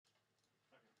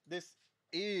This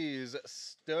is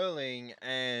Sterling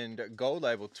and Gold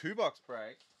Label 2-box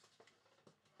break.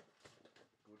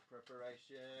 Good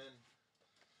preparation.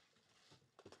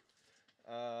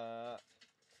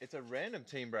 It's a random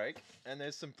team break, and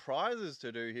there's some prizes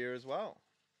to do here as well.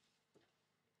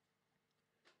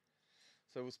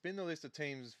 So we'll spin the list of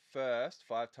teams first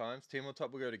 5 times. Team on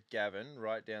top will go to Gavin,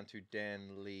 right down to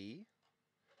Dan Lee.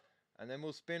 And then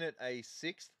we'll spin it a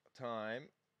 6th time,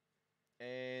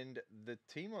 and the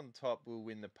team on top will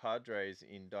win the Padres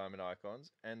in Diamond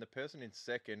Icons, and the person in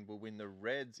second will win the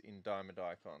Reds in Diamond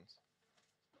Icons.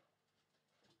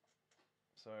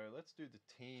 So let's do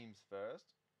the teams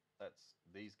first. That's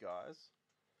these guys.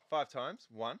 5 times.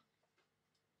 1,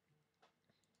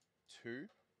 2,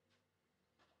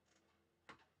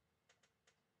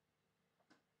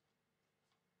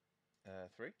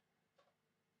 3,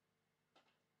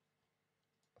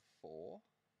 4,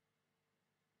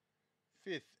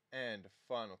 5th and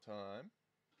final time.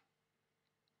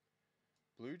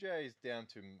 Blue Jays down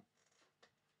to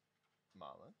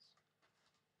Marlins.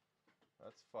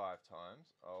 That's 5 times.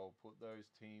 I'll put those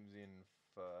teams in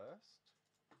first.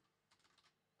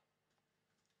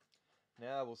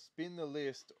 Now we'll spin the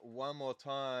list one more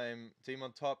time. Team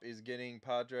on top is getting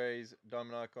Padres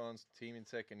Diamond Icons. Team in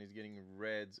second is getting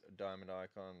Reds Diamond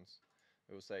Icons.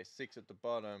 It will say 6 at the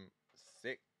bottom.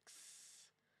 6.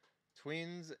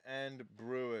 Twins and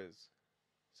Brewers.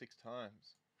 6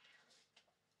 times.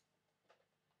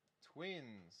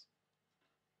 Twins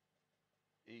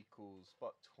equals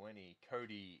spot 20.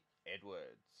 Cody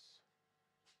Edwards.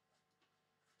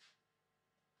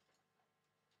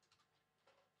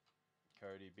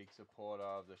 Cody, big supporter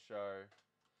of the show,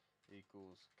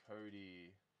 equals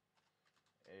Cody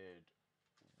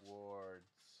Edwards.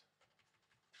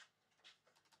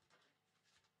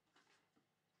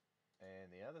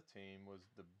 And the other team was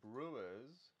the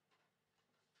Brewers,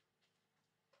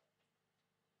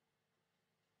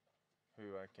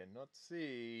 who I cannot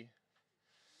see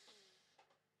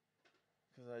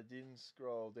because I didn't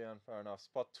scroll down far enough.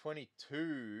 Spot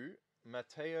 22,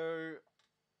 Mateo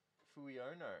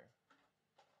Fuiono.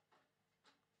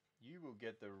 You will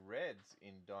get the Reds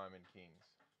in Diamond Kings.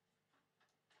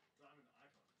 Diamond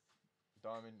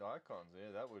Icons. Diamond Icons,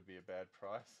 yeah, that would be a bad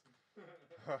price.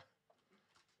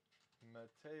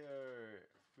 Mateo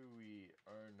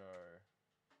Fuiono.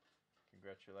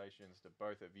 Congratulations to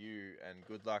both of you, and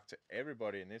good luck to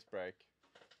everybody in this break.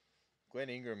 Glenn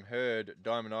Ingram heard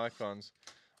Diamond Icons.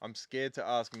 I'm scared to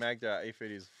ask Magda if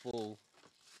it is full.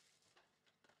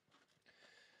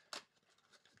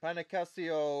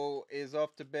 Panacasio is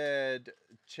off to bed.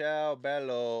 Ciao,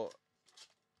 bello.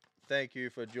 Thank you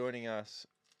for joining us.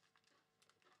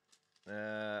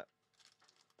 Have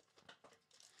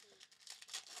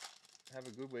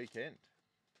a good weekend.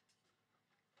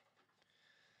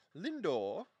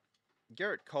 Lindor,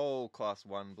 Garrett Cole, Class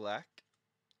 1 Black,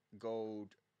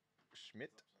 Gold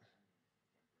Schmidt,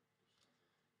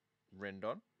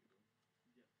 Rendon,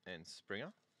 and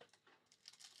Springer.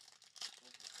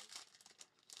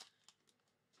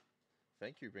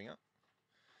 Thank you, Bringer.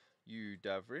 You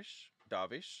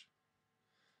Darvish,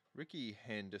 Ricky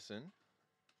Henderson,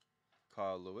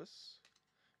 Kyle Lewis,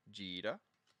 Jeter,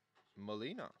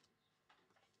 Molina.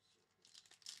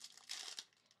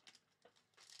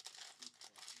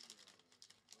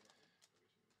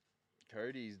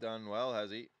 Cody's done well,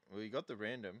 has he? Well, he got the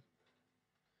random.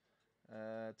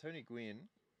 Tony Gwynn,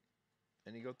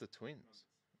 and he got the Twins.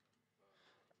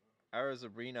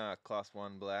 Arizarena, Class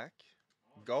 1 Black.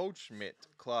 Goldschmidt,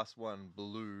 Class 1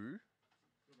 Blue.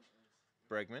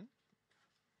 Bregman.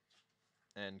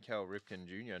 And Cal Ripken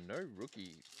Jr. No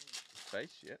rookie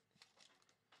space yet.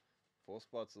 4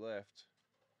 spots left.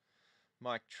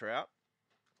 Mike Trout.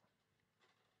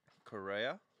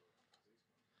 Correa.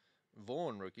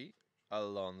 Vaughn rookie.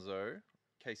 Alonso.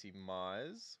 Casey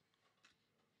Myers.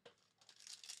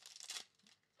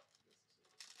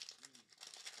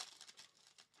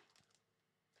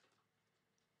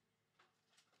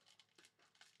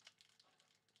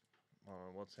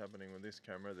 What's happening with this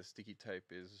camera? The sticky tape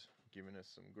is giving us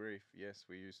some grief. Yes,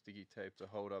 we use sticky tape to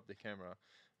hold up the camera.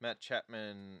 Matt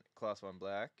Chapman, Class 1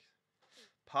 Black.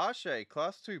 Pache,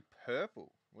 Class 2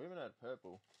 Purple. We haven't had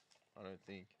purple, I don't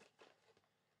think.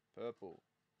 Purple.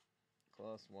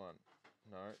 Class 1.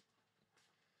 No.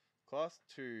 Class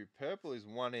 2 Purple is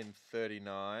 1 in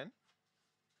 39.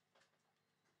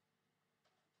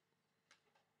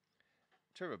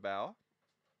 Trevor Bauer.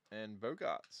 And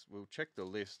Bogarts. We'll check the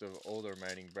list of all the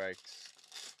remaining breaks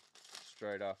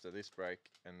straight after this break,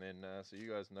 and then so you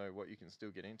guys know what you can still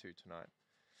get into tonight.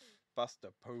 Buster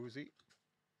Posey,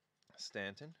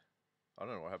 Stanton. I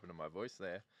don't know what happened to my voice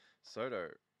there. Soto,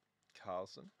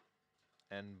 Carlson,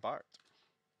 and Bart.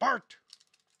 Bart!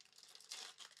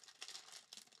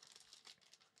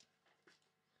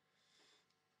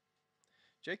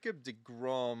 Jacob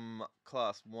deGrom,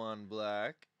 Class 1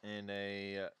 black, and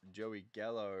a Joey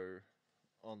Gallo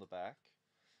on the back.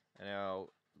 And our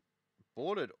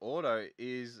boarded auto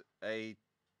is a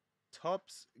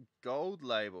Topps Gold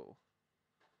label.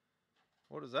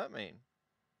 What does that mean?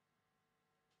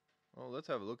 Well, let's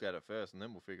have a look at it first, and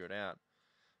then we'll figure it out.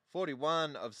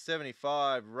 41 of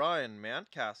 75, Ryan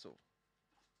Mountcastle.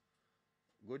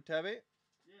 Good, Tabby?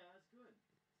 Yeah, that's good.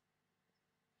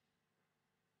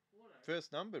 Auto.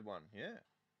 First numbered one, yeah.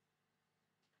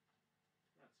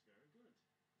 That's very good.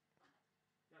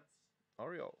 That's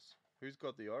Orioles. Who's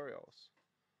got the Orioles?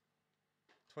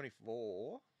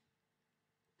 24.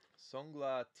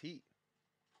 Songla T.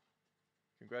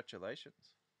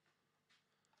 Congratulations.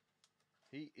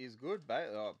 He is good.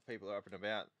 Oh, people are up and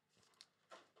about.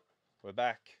 We're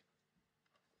back.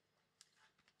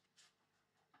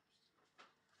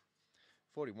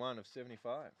 41 of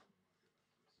 75.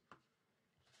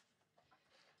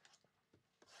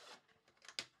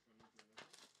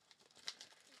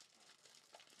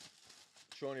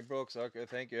 Shawnee Brooks, okay,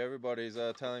 thank you. Everybody's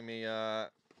telling me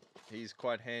he's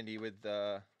quite handy with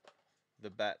the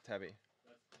bat, Tabby.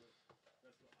 that's good. That's what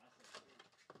I said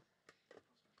too.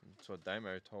 That's what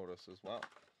Damo told us as well.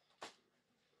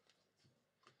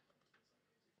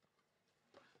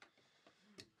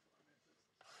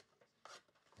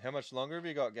 How much longer have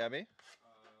you got, Gabby?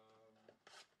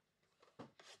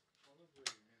 Probably need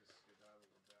to skedaddle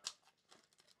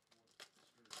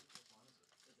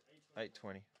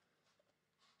about 8:20.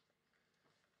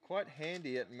 Quite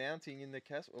handy at mounting in the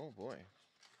castle. Oh boy.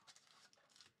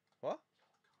 What?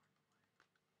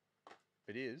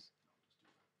 It is?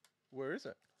 Where is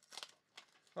it?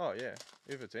 Oh yeah.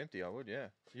 If it's empty, I would, yeah.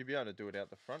 You'd be able to do it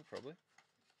out the front probably.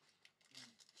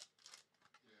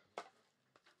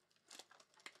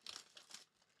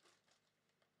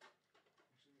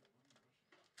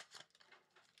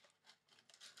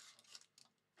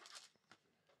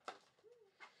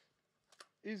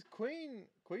 Is Queen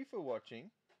Queefer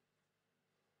watching?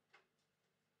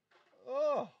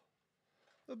 Oh,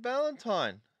 the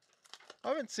Valentine. I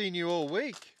haven't seen you all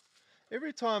week.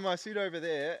 Every time I sit over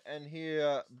there and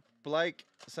hear Blake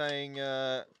saying,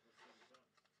 oh,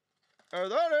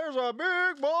 that is a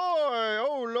big boy.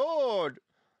 Oh, Lord.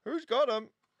 Who's got him?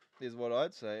 Is what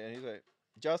I'd say. And he's like,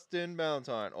 Justin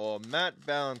Valentine or Matt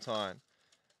Valentine.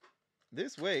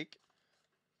 This week,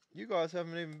 you guys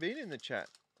haven't even been in the chat.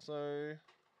 So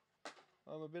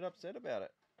I'm a bit upset about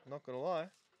it. Not going to lie.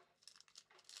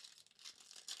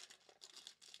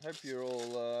 Hope you're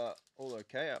all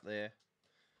okay up there.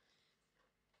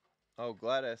 Oh,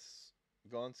 Gladys,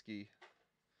 Gonski,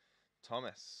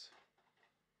 Thomas,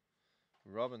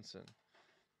 Robinson,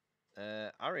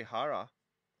 Arihara,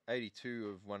 82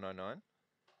 of 199.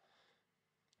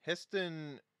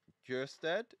 Heston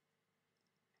Kjørstad.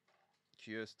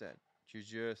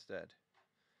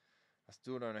 I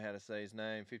still don't know how to say his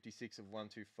name. 56 of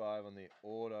 125 on the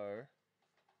auto.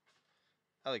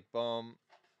 Alec Baum,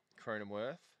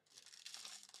 Cronenworth.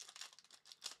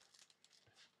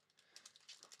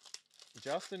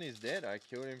 Justin is dead. I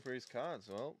killed him for his cards.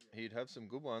 Well, he'd have some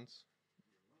good ones.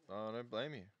 Oh, I don't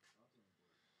blame you.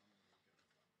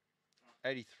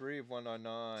 83 of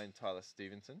 199, Tyler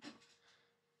Stevenson.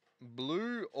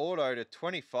 Blue auto to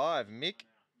 25, Mick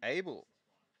Abel.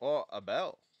 Or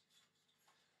Abel.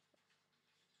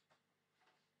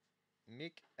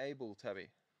 Mick Abel, Tabby.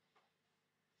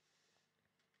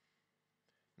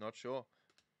 Not sure.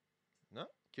 No,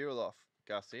 Kirilov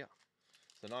Garcia.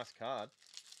 It's a nice card.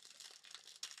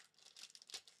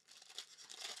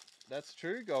 That's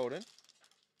true, Golden.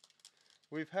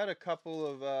 We've had a couple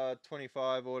of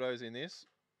 25 autos in this.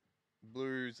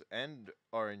 Blues and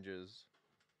oranges.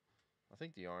 I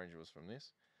think the orange was from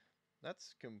this.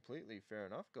 That's completely fair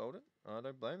enough, Golden. I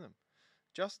don't blame them.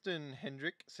 Justin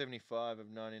Hendrick, 75 of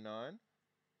 99.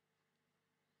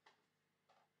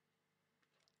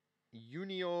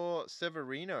 Junior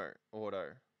Severino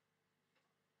auto.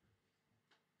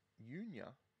 Junior?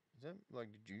 Is that like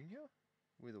junior?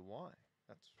 With a Y.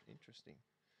 That's interesting.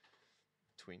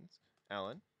 Twins.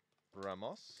 Alan.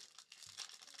 Ramos.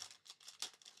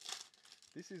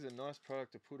 This is a nice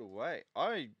product to put away.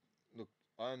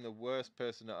 I'm the worst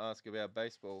person to ask about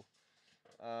baseball.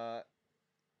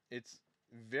 It's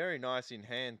very nice in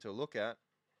hand to look at.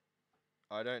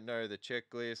 I don't know the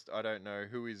checklist. I don't know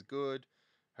who is good.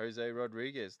 Jose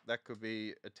Rodriguez. That could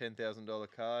be a $10,000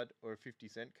 card or a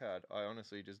 50-cent card. I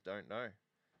honestly just don't know.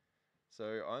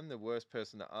 So I'm the worst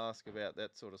person to ask about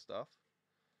that sort of stuff.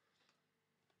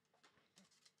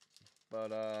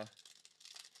 But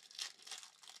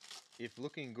if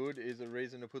looking good is a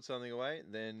reason to put something away,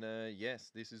 then yes,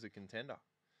 this is a contender.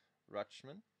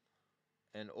 Rutschman.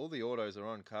 And all the autos are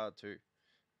on card too.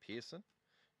 Pearson.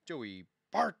 Joey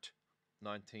Bart.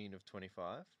 19 of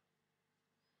 25.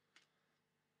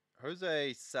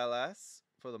 Jose Salas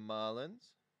for the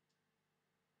Marlins.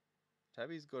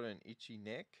 Tabby's got an itchy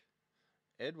neck.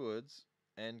 Edwards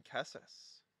and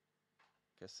Casas.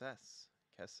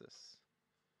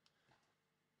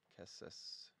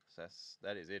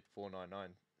 That is it.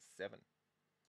 4997.